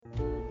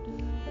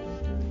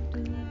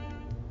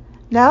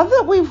Now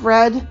that we've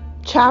read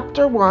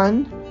Chapter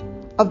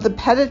 1 of the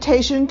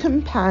Peditation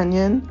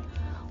Companion,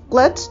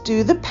 let's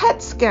do the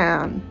pet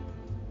scan.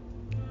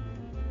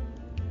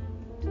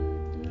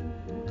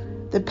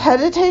 The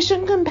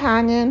Peditation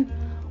Companion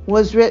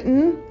was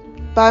written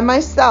by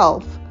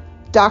myself,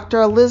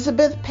 Dr.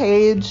 Elizabeth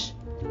Page,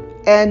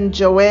 and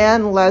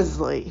Joanne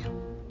Leslie.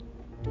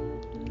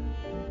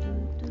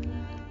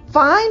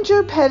 Find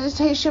your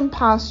peditation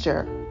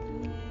posture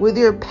with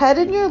your pet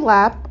in your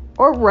lap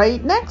or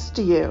right next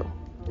to you.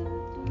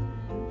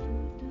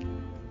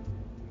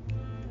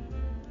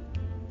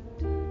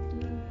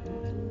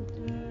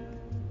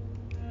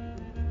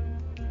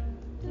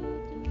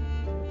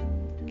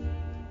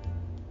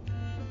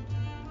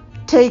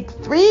 Take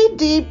 3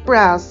 deep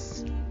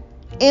breaths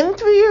in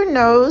through your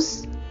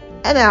nose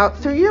and out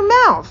through your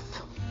mouth.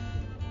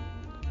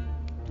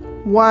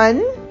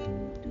 1,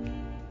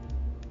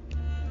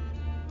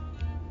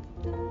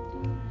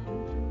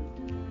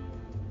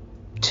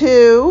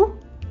 2,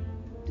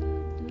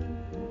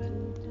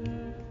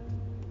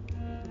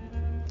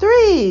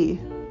 3.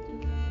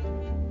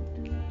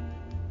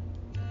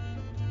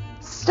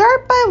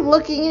 Start by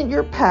looking at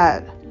your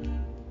pet.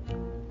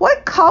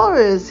 What color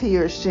is he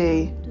or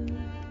she?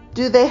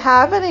 Do they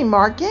have any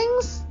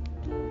markings?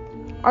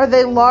 Are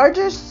they large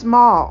or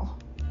small?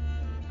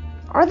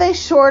 Are they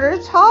short or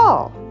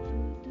tall?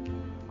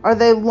 Are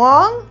they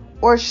long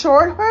or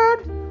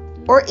short-haired,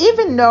 or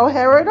even no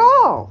hair at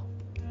all?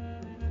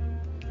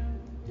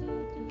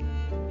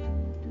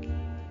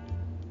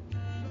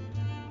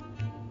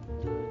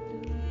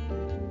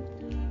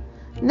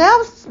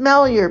 Now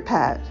smell your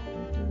pet.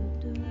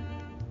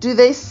 Do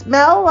they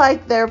smell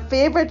like their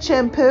favorite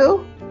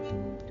shampoo?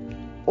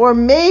 Or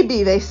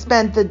maybe they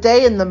spent the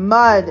day in the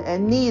mud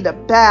and need a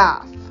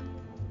bath.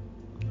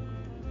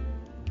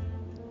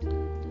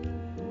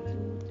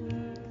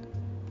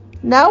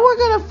 Now we're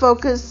going to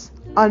focus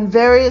on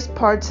various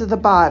parts of the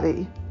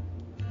body.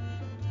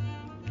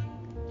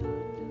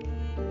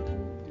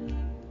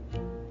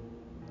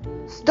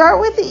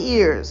 Start with the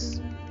ears.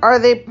 Are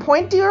they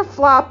pointy or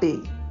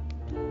floppy?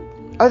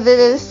 Are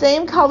they the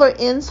same color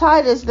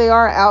inside as they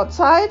are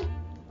outside?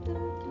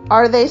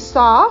 Are they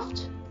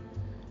soft?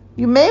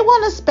 You may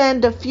want to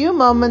spend a few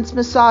moments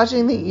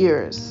massaging the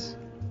ears.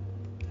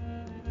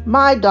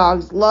 My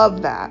dogs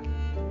love that.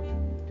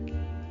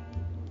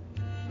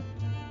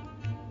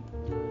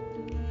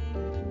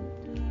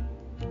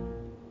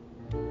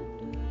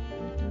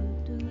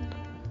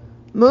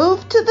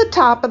 Move to the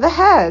top of the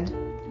head.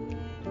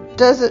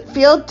 Does it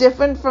feel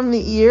different from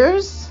the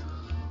ears?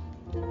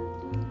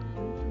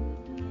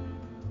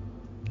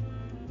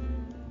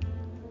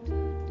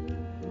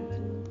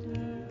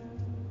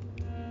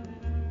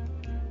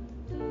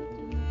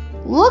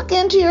 Look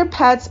into your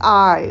pet's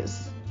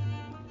eyes.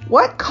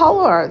 What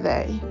color are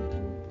they?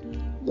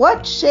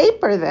 What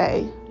shape are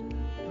they?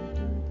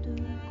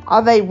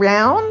 Are they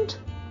round?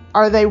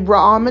 Are they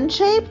almond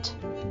shaped?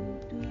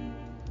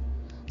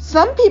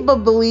 Some people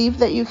believe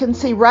that you can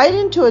see right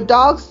into a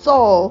dog's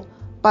soul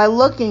by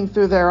looking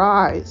through their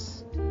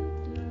eyes.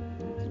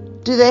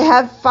 Do they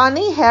have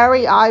funny,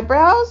 hairy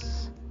eyebrows?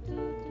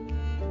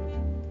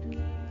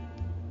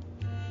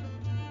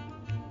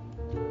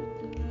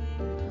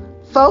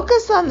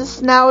 Focus on the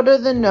snout or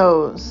the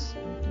nose.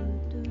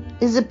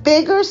 Is it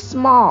big or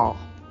small?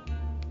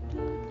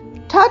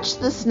 Touch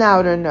the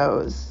snout or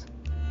nose.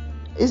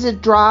 Is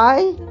it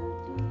dry?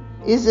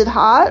 Is it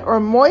hot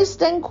or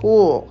moist and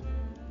cool?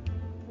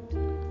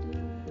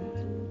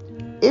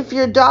 If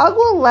your dog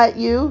will let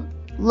you,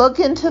 look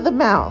into the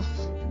mouth.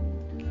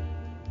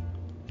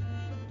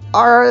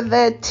 Are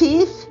the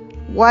teeth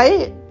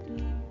white?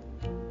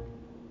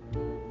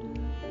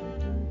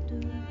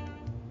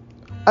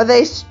 Are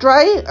they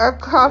straight or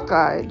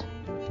cockeyed?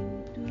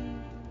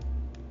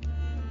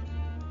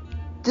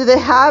 Do they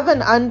have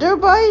an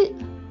underbite?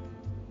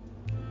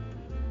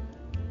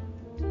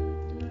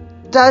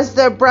 Does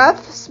their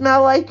breath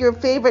smell like your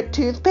favorite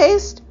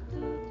toothpaste,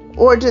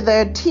 or do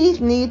their teeth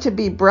need to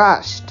be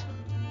brushed?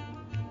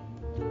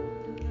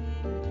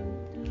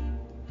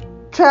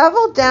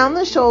 Travel down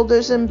the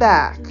shoulders and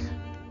back.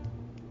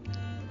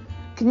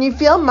 Can you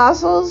feel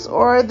muscles,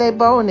 or are they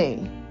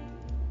bony?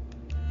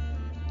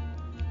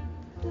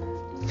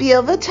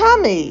 Feel the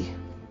tummy.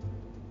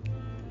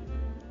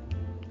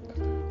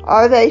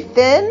 Are they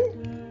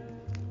thin,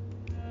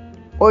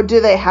 or do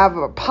they have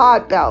a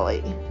pot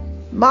belly?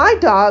 My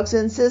dogs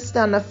insist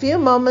on a few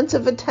moments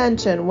of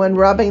attention when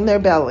rubbing their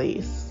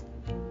bellies.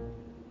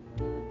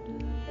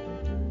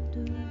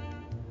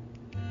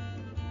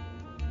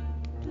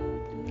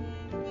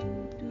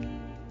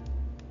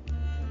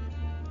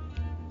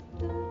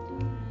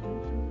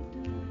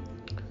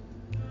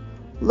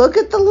 Look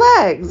at the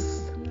legs.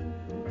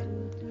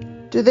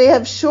 Do they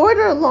have short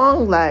or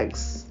long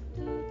legs?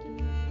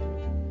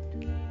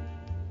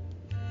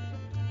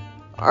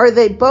 Are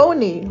they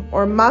bony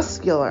or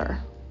muscular?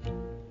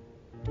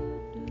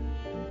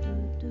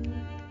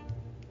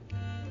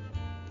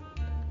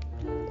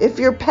 If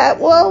your pet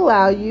will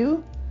allow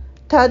you,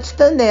 touch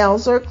the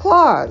nails or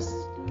claws.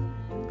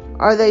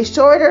 Are they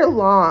short or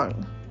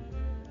long?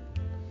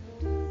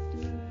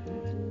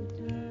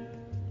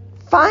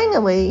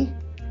 Finally,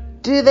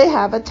 do they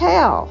have a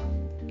tail?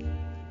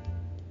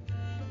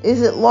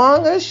 Is it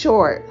long or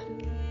short?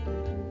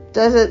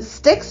 Does it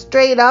stick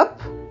straight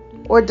up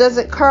or does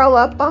it curl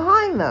up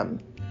behind them?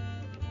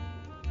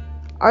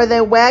 Are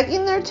they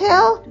wagging their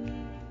tail?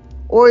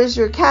 Or is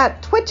your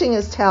cat twitching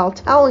his tail,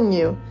 telling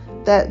you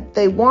that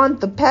they want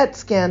the PET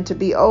scan to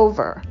be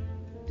over?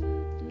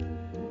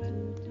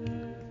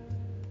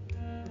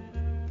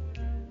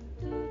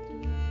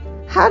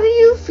 How do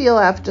you feel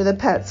after the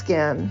PET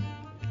scan?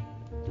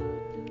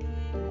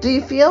 Do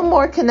you feel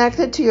more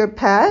connected to your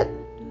pet?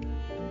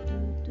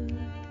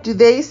 Do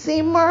they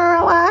seem more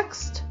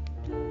relaxed?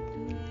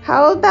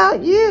 How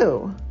about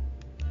you?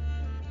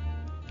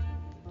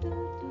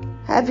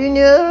 Have you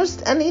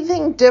noticed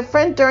anything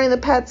different during the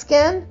PET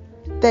scan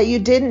that you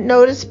didn't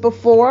notice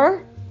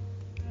before?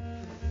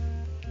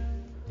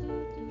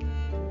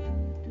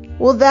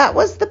 Well, that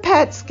was the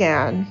PET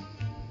scan.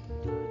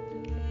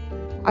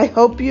 I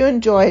hope you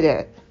enjoyed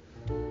it.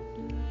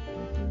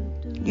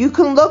 You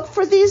can look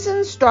for these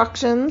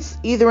instructions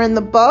either in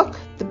the book,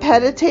 The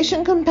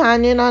Peditation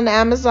Companion on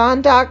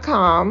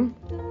Amazon.com,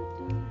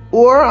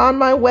 or on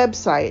my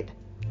website,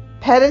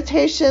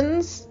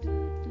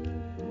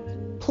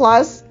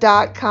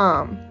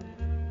 PeditationsPlus.com.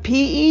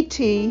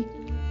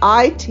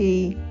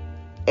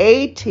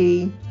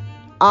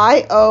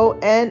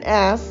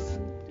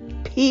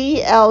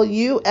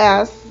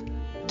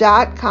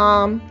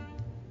 PeditationPlus.com.